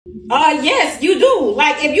Yes, you do.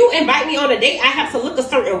 Like, if you invite me on a date, I have to look a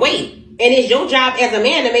certain way. And it's your job as a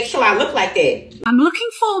man to make sure I look like that. I'm looking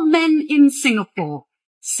for men in Singapore.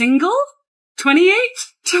 Single? 28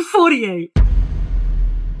 to 48.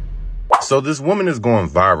 So this woman is going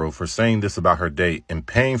viral for saying this about her date and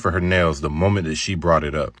paying for her nails the moment that she brought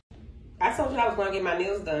it up. I told you I was going to get my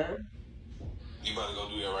nails done. You about to go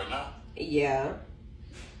do that right now? Yeah.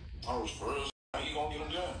 Oh, for real? How you gonna get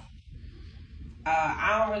them done?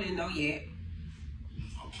 I don't really know yet.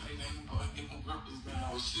 Okay, then go ahead and get them grippers down.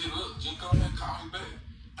 Well, shit, look, just go ahead and call me back.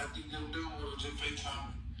 After you get them done with her, just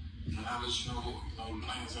FaceTime me. And I'll let you know, the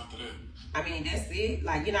plans after that. I mean, that's it?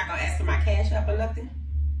 Like, you're not going to ask for my cash app or nothing?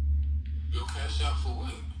 Your cash out for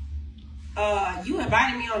what? You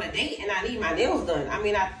invited me on a date and I need my nails done. I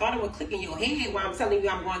mean, I thought it would click in your head while I'm telling you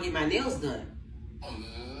I'm going to get my nails done.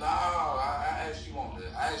 No, I asked you on it.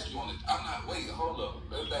 I'm not, wait, hold up.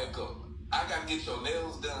 Let's back up. I got to get your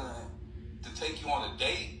nails done to take you on a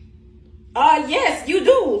date? Yes, you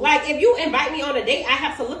do. Like, if you invite me on a date, I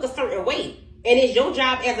have to look a certain way. And it's your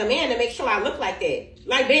job as a man to make sure I look like that.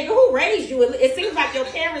 Like, baby, who raised you? It seems like your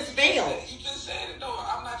parents failed. You just said it, though.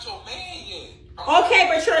 I'm not your man yet. Okay,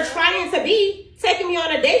 but you're trying to be. Taking me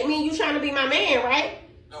on a date mean you trying to be my man, right?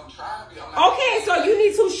 No, I'm trying to be. I'm not okay, so you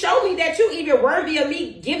need to show me that you even worthy of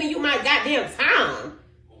me giving you my goddamn time.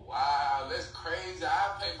 Wow, that's crazy.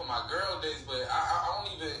 I pay for my girl dates, but I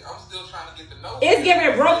don't even, I'm still trying to get to know It's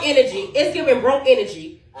giving broke energy. It's giving broke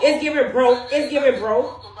energy. It's giving broke. It's giving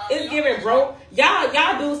broke. It's giving broke.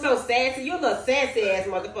 Y'all do so sassy. You a little sassy ass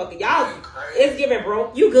motherfucker. Y'all, it's giving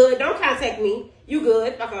broke. You good. Don't contact me. You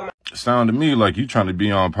good. Fuck up my Sound to me like you trying to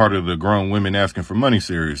be on part of the grown women asking for money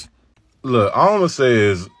series. Look, all I'm going to say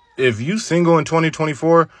is, if you single in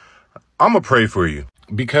 2024, I'm going to pray for you.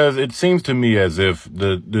 Because it seems to me as if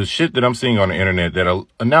the shit that I'm seeing on the internet, that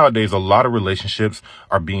nowadays a lot of relationships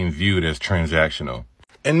are being viewed as transactional.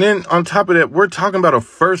 And then on top of that, we're talking about a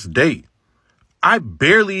first date. I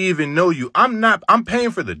barely even know you. I'm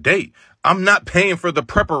paying for the date. I'm not paying for the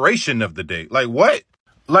preparation of the date. Like, what?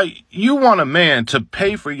 Like, you want a man to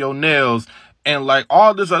pay for your nails and like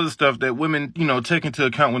all this other stuff that women, take into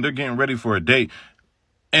account when they're getting ready for a date.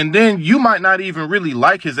 And then you might not even really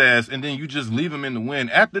like his ass, and then you just leave him in the wind.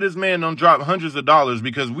 After this man don't drop hundreds of dollars,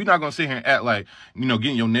 because we're not going to sit here and act like,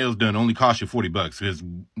 getting your nails done only costs you $40, because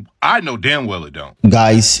I know damn well it don't.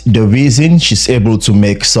 Guys, the reason she's able to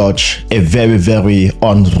make such a very, very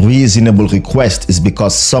unreasonable request is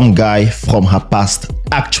because some guy from her past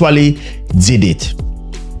actually did it.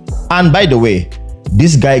 And by the way,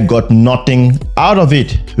 this guy got nothing out of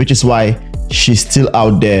it, which is why she's still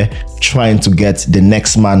out there trying to get the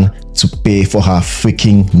next man to pay for her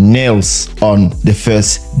freaking nails on the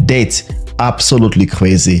first date. Absolutely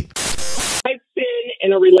crazy. I've been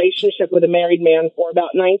in a relationship with a married man for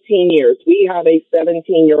about 19 years. We have a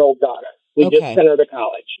 17-year-old daughter. We just sent her to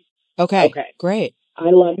college. Okay, great. I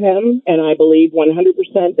love him, and I believe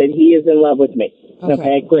 100% that he is in love with me.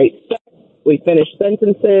 Okay, great. We finish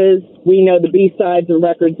sentences. We know the B-sides and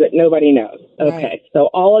records that nobody knows. Okay, right. So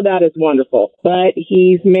all of that is wonderful. But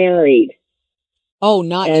he's married. Oh,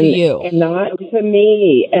 not to you. And not to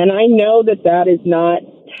me. And I know that that is not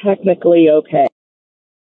technically okay.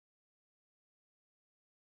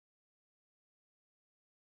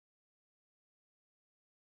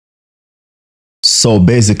 So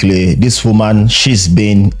basically, this woman, she's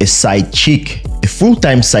been a side chick, a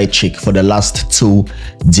full-time side chick for the last 2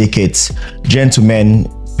 decades. Gentlemen,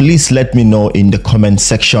 please let me know in the comment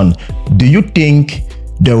section. Do you think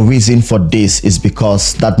the reason for this is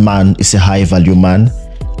because that man is a high-value man?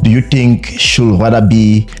 Do you think she'll rather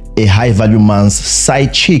be a high-value man's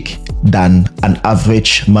side chick than an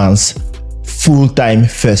average man's full-time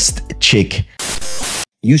first chick?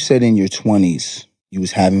 You said in your 20s, you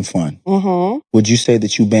was having fun. Mm-hmm. Would you say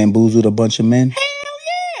that you bamboozled a bunch of men? Hell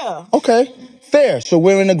yeah. Okay, fair. So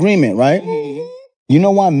we're in agreement, right? Mm-hmm. You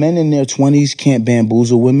know why men in their 20s can't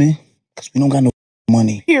bamboozle women? Because we don't got no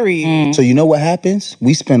money. Period. Mm. So you know what happens?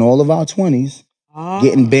 We spend all of our 20s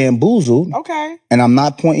getting bamboozled. Okay. And I'm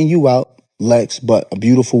not pointing you out, Lex, but a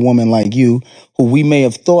beautiful woman like you, who we may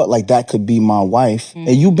have thought like that could be my wife,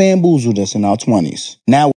 and you bamboozled us in our 20s.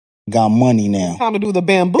 Now got money now. It's time to do the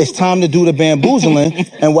bamboozling. It's time to do the bamboozling.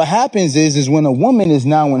 And what happens is when a woman is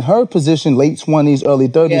now in her position, late 20s, early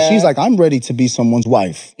 30s, she's like, I'm ready to be someone's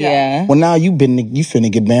wife. Yeah. Well, now you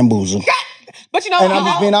finna get bamboozled. But you know, and I'm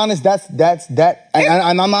just being honest, that's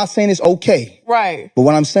and I'm not saying it's okay. Right. But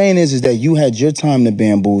what I'm saying is that you had your time to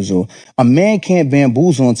bamboozle. A man can't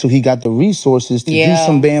bamboozle until he got the resources to do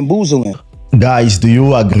some bamboozling. Guys, do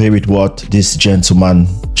you agree with what this gentleman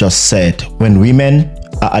just said? When women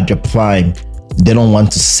are at their prime, they don't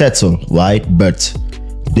want to settle, right? But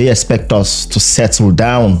they expect us to settle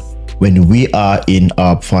down when we are in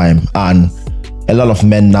our prime. And a lot of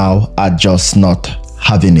men now are just not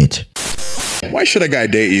having it. Why should a guy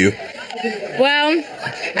date you? Well,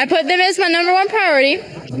 I put them as my #1 priority,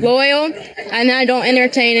 loyal, and I don't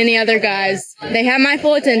entertain any other guys. They have my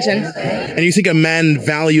full attention. And you think a man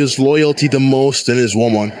values loyalty the most in his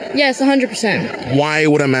woman? Yes, 100%. Why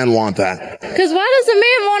would a man want that? Because why does a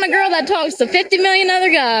man want a girl that talks to 50 million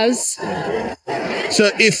other guys?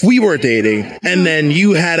 So if we were dating and then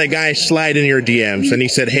you had a guy slide in your DMs and he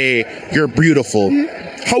said, hey, you're beautiful,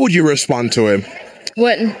 how would you respond to him?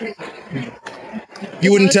 Wouldn't.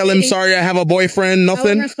 You wouldn't tell him, sorry, I have a boyfriend, I nothing?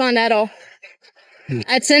 wouldn't respond at all.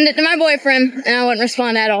 I'd send it to my boyfriend, and I wouldn't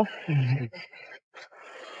respond at all.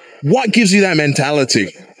 What gives you that mentality?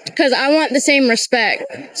 Because I want the same respect.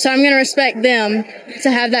 So I'm going to respect them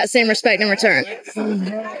to have that same respect in return.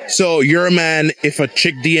 So you're a man, if a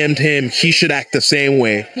chick DM'd him, he should act the same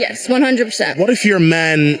way? Yes, 100%. What if your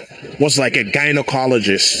man was like a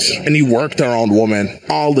gynecologist and he worked around women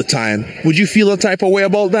all the time? Would you feel a type of way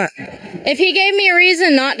about that? If he gave me a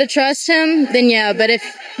reason not to trust him, then yeah. But if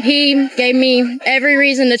he gave me every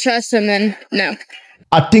reason to trust him, then no.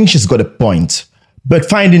 I think she's got a point. But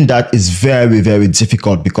finding that is very, very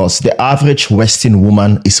difficult because the average Western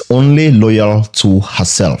woman is only loyal to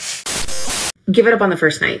herself. Give it up on the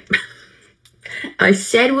first night. I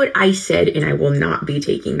said what I said, and I will not be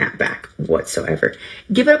taking that back whatsoever.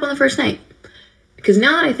 Give it up on the first night. Because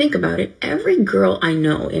now that I think about it, every girl I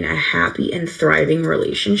know in a happy and thriving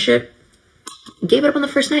relationship gave it up on the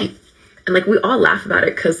first night. And like, we all laugh about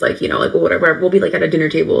it because like, you know, like whatever, we'll be like at a dinner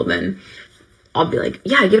table and then I'll be like,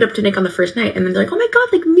 yeah, I give it up to Nick on the first night. And then they're like, oh my God,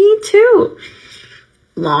 like me too.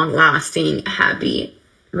 Long lasting, happy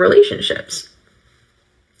relationships.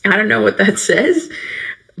 I don't know what that says,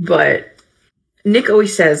 but Nick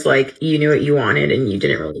always says like, you knew what you wanted and you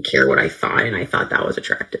didn't really care what I thought. And I thought that was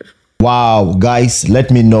attractive. Wow, guys, let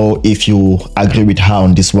me know if you agree with her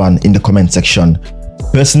on this one in the comment section.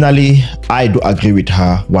 Personally, I do agree with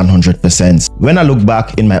her 100%. When I look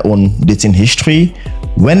back in my own dating history,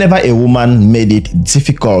 whenever a woman made it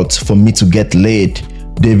difficult for me to get laid,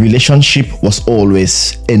 the relationship was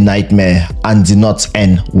always a nightmare and did not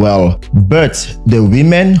end well. But the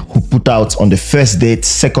women who put out on the first date,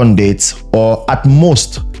 second date, or at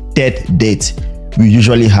most third date, we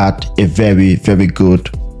usually had a very, very good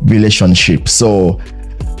relationship. So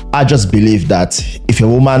I just believe that if a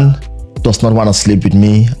woman does not want to sleep with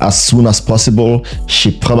me as soon as possible,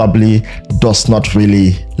 she probably does not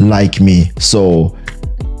really like me. So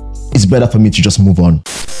it's better for me to just move on.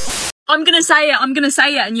 I'm gonna say it,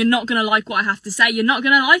 and you're not gonna like what I have to say. You're not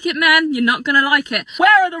gonna like it, man. You're not gonna like it.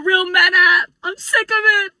 Where are the real men at? I'm sick of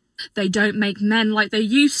it. They don't make men like they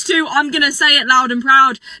used to. I'm gonna say it loud and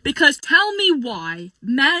proud, because tell me why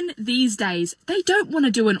men these days, they don't want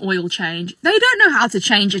to do an oil change. They don't know how to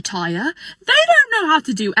change a tire. They don't know how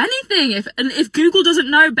to do anything. If Google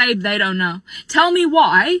doesn't know, babe, they don't know. Tell me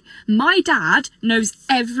why my dad knows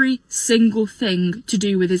every single thing to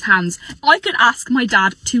do with his hands. I could ask my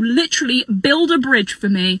dad to literally build a bridge for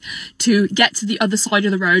me to get to the other side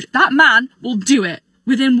of the road. That man will do it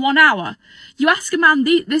within 1 hour. You ask a man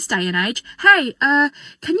this day and age, hey,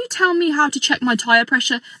 can you tell me how to check my tire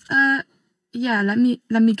pressure? Yeah, let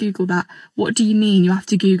me Google that. What do you mean you have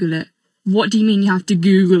to Google it? What do you mean you have to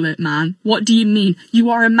Google it, man? What do you mean?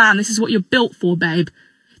 You are a man. This is what you're built for, babe.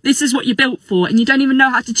 This is what you're built for, and you don't even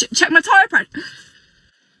know how to check my tire pressure.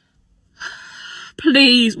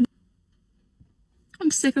 Please.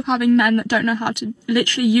 I'm sick of having men that don't know how to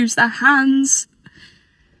literally use their hands.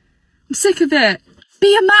 I'm sick of it.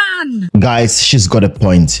 Be a man! Guys, she's got a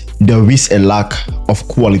point. There is a lack of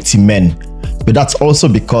quality men. But that's also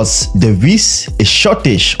because there is a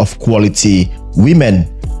shortage of quality women.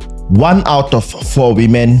 1 out of 4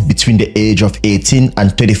 women between the age of 18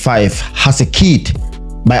 and 35 has a kid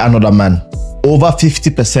by another man. Over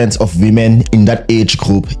 50% of women in that age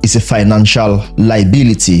group is a financial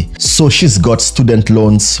liability. So she's got student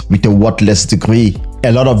loans with a worthless degree.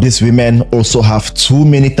 A lot of these women also have too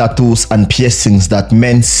many tattoos and piercings that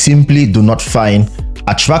men simply do not find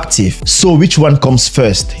attractive. So which one comes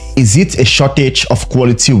first? Is it a shortage of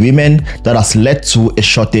quality women that has led to a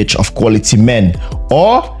shortage of quality men?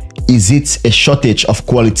 Or is it a shortage of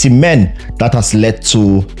quality men that has led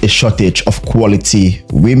to a shortage of quality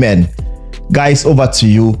women? Guys, over to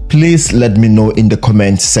you. Please let me know in the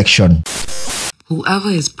comment section. Whoever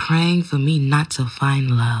is praying for me not to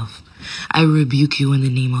find love, I rebuke you in the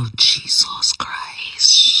name of Jesus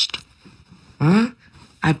Christ.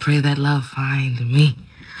 I pray that love find me.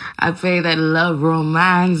 I pray that love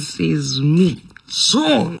romance is me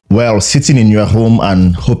soon. Well, sitting in your home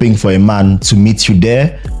and hoping for a man to meet you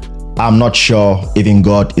there, I'm not sure even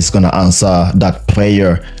God is gonna answer that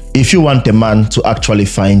prayer. If you want a man to actually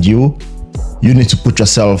find you, you need to put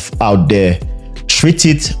yourself out there. Treat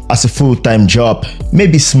it as a full-time job.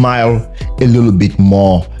 Maybe smile a little bit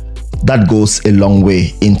more. That goes a long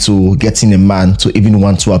way into getting a man to even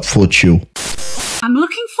want to approach you. I'm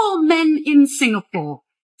looking for men in Singapore.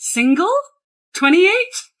 Single, 28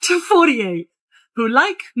 to 48, who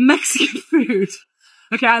like Mexican food.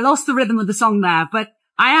 Okay, I lost the rhythm of the song there, but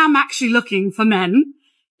I am actually looking for men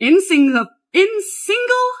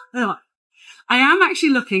I am actually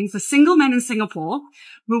looking for single men in Singapore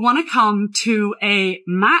who want to come to a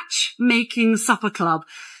matchmaking supper club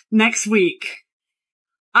next week.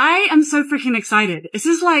 I am so freaking excited. This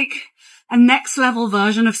is like a next level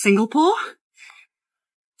version of Singapore.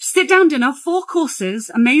 Sit down dinner, 4 courses,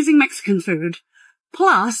 amazing Mexican food.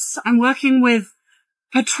 Plus, I'm working with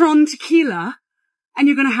Patron Tequila, and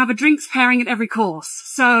you're going to have a drinks pairing at every course.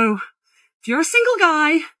 So, if you're a single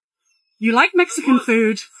guy, you like Mexican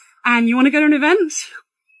food, and you want to go to an event,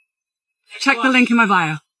 check the link in my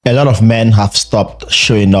bio. A lot of men have stopped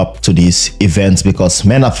showing up to these events because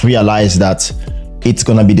men have realized that it's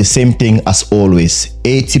gonna be the same thing as always.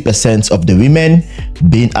 80% of the women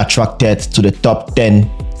being attracted to the top 10,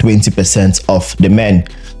 20% of the men.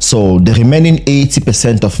 So the remaining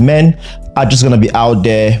 80% of men are just gonna be out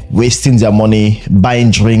there wasting their money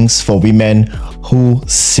buying drinks for women who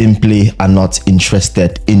simply are not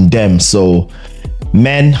interested in them. So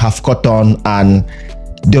men have caught on and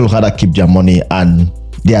they'll rather keep their money and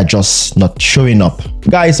they are just not showing up.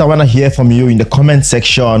 Guys, I want to hear from you in the comment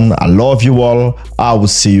section. I love you all. I will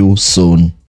see you soon.